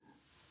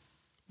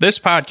This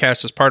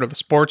podcast is part of the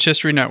Sports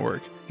History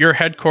Network, your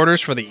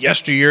headquarters for the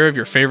yesteryear of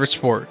your favorite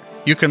sport.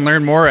 You can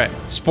learn more at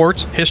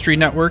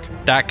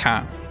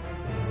sportshistorynetwork.com.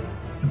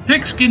 The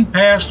Pigskin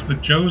Past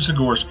with Joe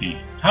Zagorski.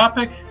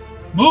 Topic: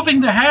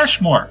 moving the hash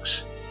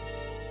marks.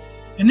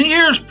 In the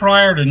years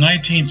prior to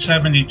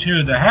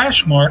 1972, the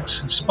hash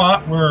marks, a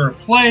spot where a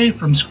play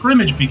from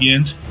scrimmage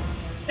begins,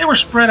 they were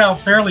spread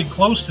out fairly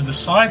close to the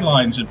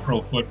sidelines in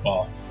pro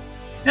football.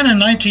 Then in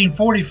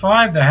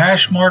 1945, the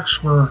hash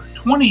marks were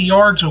 20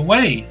 yards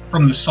away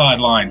from the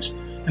sidelines,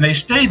 and they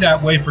stayed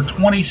that way for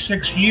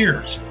 26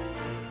 years.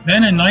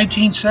 Then in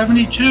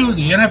 1972,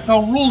 the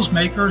NFL rules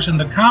makers and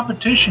the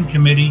competition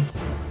committee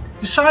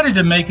decided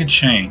to make a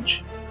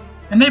change,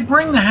 and they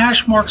bring the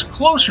hash marks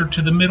closer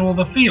to the middle of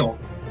the field.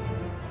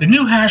 The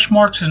new hash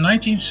marks in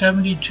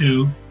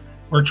 1972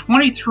 were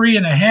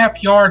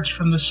 23.5 yards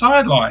from the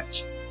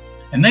sidelines,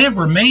 and they have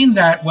remained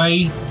that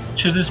way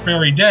to this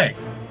very day.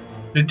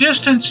 The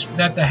distance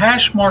that the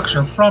hash marks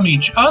are from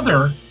each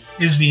other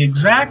is the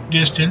exact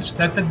distance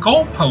that the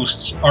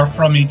goalposts are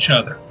from each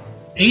other,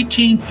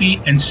 18 feet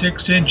and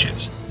 6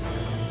 inches.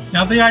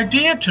 Now, the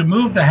idea to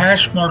move the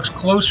hash marks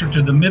closer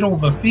to the middle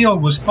of the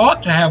field was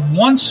thought to have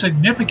one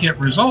significant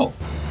result.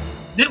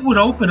 It would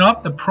open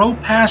up the pro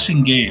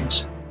passing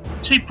games.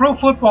 See, pro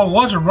football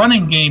was a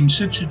running game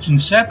since its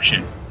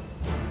inception,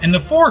 and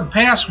the forward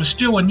pass was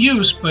still in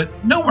use, but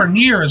nowhere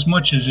near as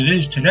much as it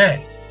is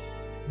today.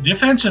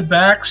 Defensive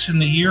backs in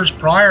the years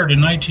prior to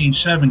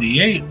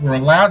 1978 were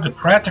allowed to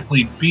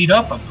practically beat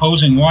up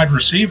opposing wide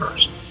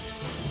receivers.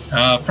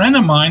 A friend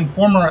of mine,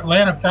 former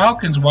Atlanta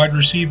Falcons wide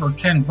receiver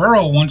Ken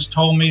Burrow, once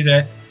told me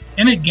that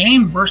in a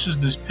game versus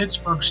the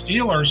Pittsburgh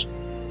Steelers,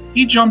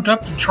 he jumped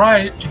up to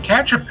try to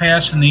catch a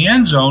pass in the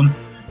end zone,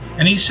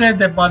 and he said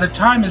that by the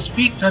time his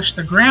feet touched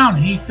the ground,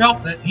 he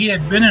felt that he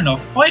had been in a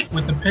fight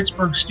with the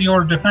Pittsburgh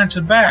Steelers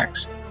defensive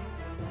backs.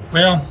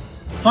 Well,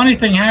 funny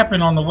thing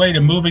happened on the way to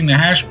moving the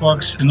hash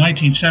marks in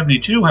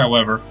 1972,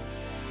 however.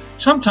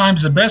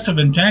 Sometimes the best of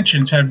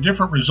intentions have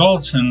different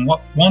results than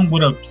what one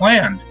would have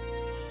planned.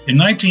 In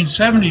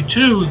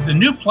 1972, the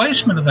new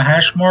placement of the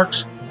hash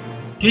marks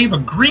gave a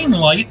green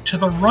light to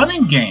the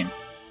running game.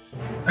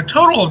 A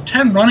total of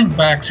 10 running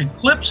backs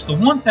eclipsed the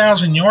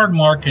 1,000-yard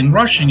mark in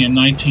rushing in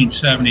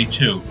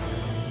 1972,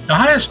 the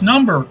highest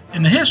number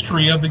in the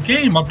history of the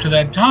game up to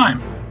that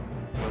time.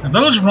 Now,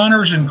 those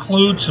runners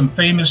include some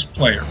famous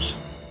players.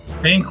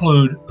 They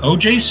include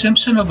O.J.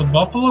 Simpson of the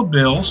Buffalo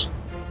Bills,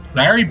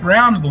 Larry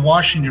Brown of the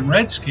Washington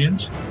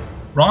Redskins,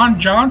 Ron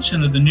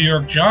Johnson of the New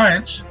York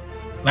Giants,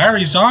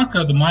 Larry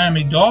Zonka of the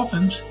Miami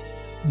Dolphins,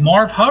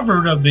 Marv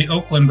Hubbard of the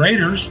Oakland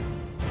Raiders,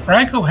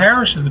 Franco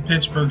Harris of the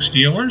Pittsburgh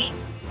Steelers,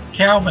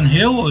 Calvin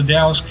Hill of the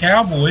Dallas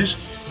Cowboys,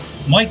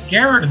 Mike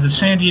Garrett of the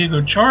San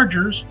Diego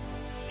Chargers,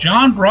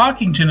 John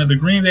Brockington of the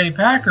Green Bay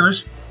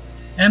Packers,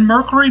 and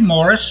Mercury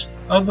Morris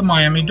of the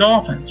Miami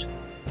Dolphins.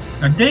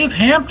 Now, Dave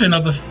Hampton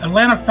of the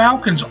Atlanta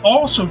Falcons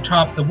also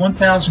topped the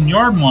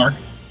 1,000-yard mark,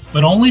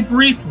 but only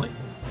briefly.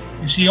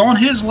 You see, on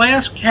his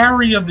last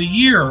carry of the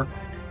year,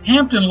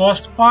 Hampton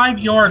lost 5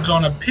 yards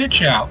on a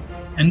pitch out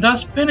and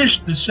thus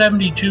finished the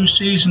 72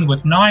 season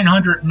with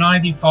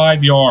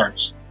 995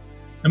 yards.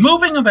 The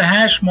moving of the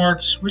hash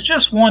marks was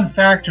just one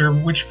factor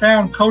which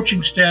found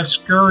coaching staff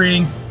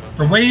scurrying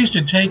for ways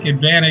to take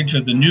advantage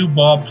of the new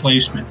ball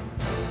placement.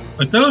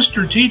 But those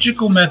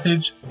strategical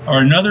methods are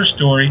another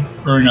story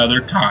for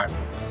another time.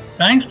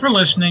 Thanks for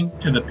listening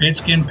to the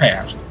Pigskin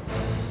Past.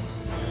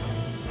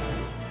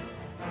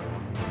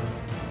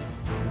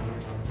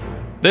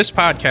 This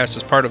podcast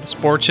is part of the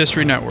Sports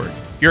History Network,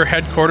 your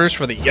headquarters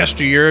for the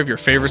yesteryear of your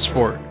favorite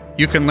sport.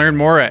 You can learn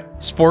more at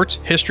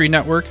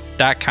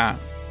sportshistorynetwork.com.